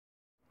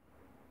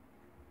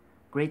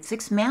Grade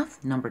 6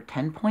 Math, number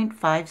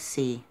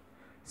 10.5C.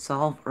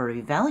 Solve or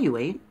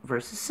evaluate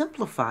versus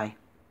simplify.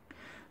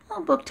 Well,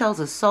 the book tells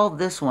us solve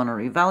this one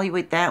or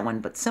evaluate that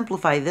one, but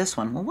simplify this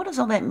one. Well, what does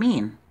all that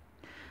mean?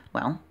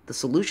 Well, the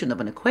solution of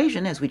an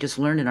equation, as we just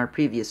learned in our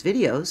previous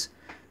videos,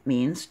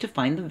 means to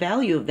find the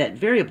value of that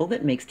variable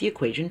that makes the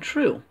equation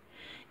true.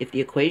 If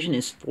the equation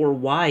is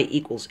 4y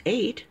equals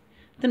 8,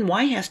 then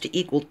y has to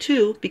equal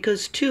 2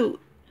 because 2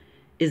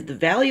 is the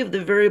value of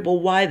the variable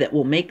y that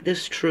will make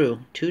this true.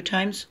 2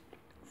 times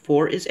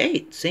 4 is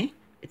 8. See?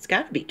 It's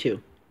got to be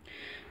 2.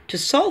 To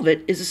solve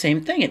it is the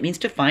same thing. It means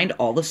to find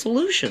all the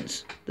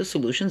solutions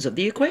of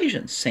the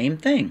equation. Same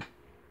thing.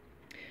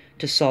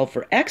 To solve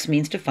for x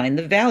means to find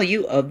the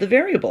value of the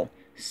variable.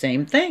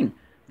 Same thing.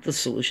 The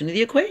solution of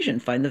the equation.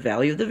 Find the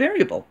value of the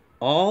variable.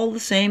 All the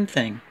same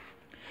thing.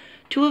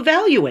 To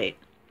evaluate.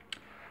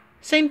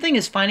 Same thing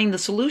as finding the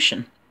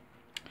solution.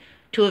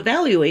 To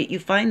evaluate, you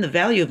find the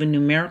value of a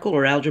numerical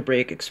or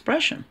algebraic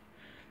expression.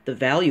 The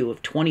value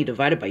of 20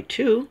 divided by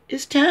 2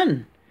 is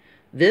 10.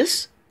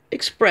 This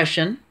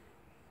expression,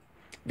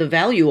 the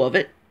value of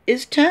it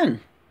is 10.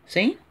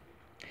 See?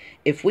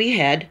 If we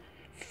had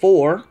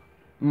 4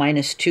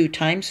 minus 2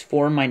 times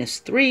 4 minus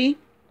 3,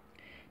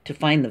 to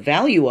find the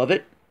value of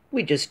it,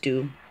 we just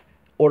do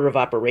order of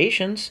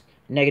operations.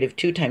 Negative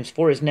 2 times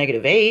 4 is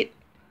negative 8.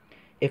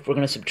 If we're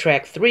going to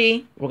subtract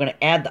 3, we're going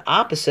to add the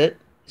opposite.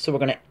 So we're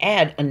going to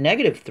add a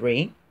negative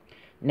 3.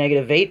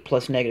 Negative 8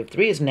 plus negative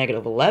 3 is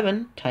negative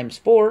 11 times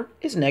 4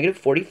 is negative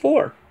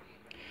 44.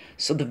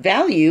 So the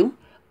value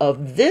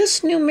of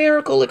this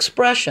numerical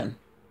expression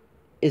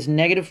is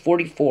negative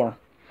 44.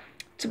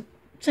 It's the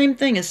same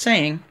thing as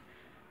saying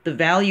the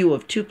value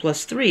of 2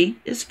 plus 3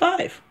 is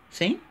 5.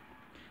 See?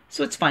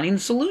 So it's finding the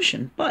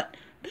solution. But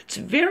that's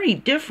very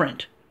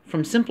different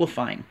from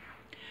simplifying.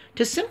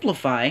 To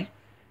simplify,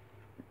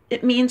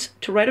 it means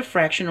to write a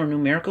fraction or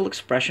numerical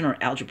expression or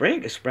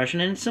algebraic expression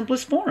in its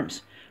simplest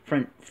forms. For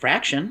a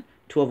fraction,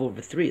 12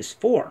 over 3 is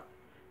 4.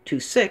 2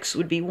 6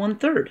 would be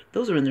 1/3.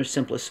 Those are in their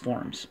simplest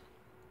forms.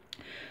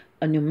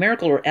 A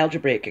numerical or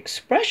algebraic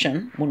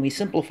expression, when we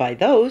simplify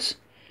those,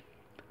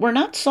 we're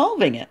not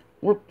solving it.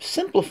 We're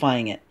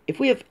simplifying it. If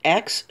we have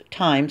x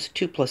times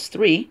 2 plus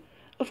 3,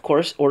 of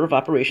course, order of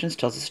operations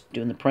tells us to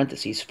do in the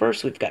parentheses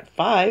first. We've got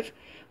 5.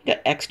 We've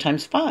got x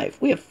times 5.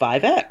 We have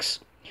 5x.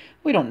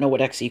 We don't know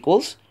what x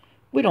equals.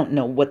 We don't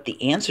know what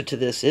the answer to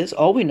this is.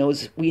 All we know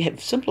is we have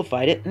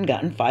simplified it and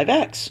gotten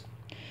 5x.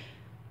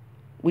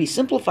 We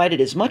simplified it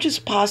as much as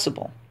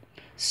possible.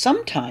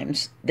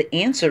 Sometimes the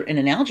answer in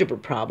an algebra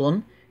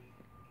problem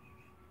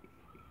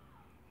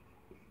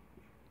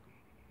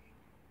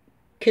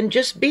can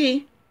just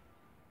be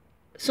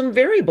some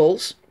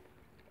variables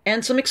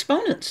and some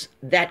exponents.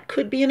 That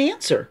could be an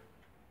answer.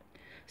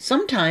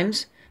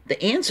 Sometimes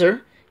the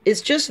answer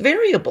is just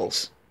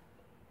variables.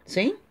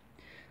 See?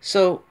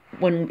 So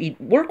when we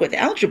work with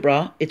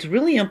algebra, it's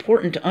really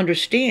important to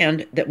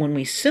understand that when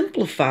we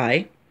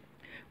simplify,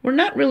 we're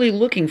not really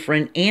looking for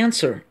an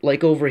answer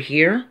like over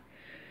here.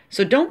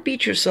 So don't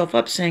beat yourself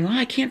up saying, oh,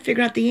 I can't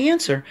figure out the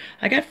answer.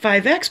 I got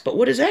 5x, but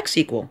what does x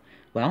equal?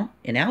 Well,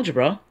 in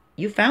algebra,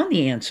 you found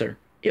the answer.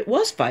 It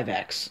was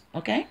 5x,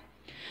 okay?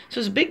 So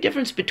there's a big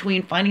difference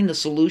between finding the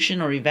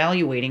solution or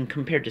evaluating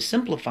compared to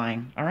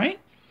simplifying, all right?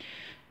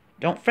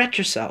 Don't fret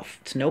yourself.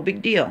 It's no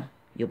big deal.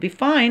 You'll be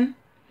fine.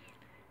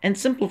 And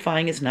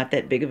simplifying is not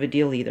that big of a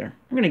deal either.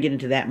 I'm going to get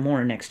into that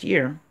more next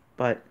year,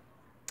 but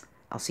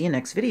I'll see you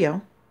next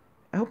video.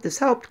 I hope this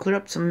helped clear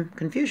up some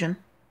confusion.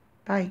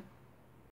 Bye.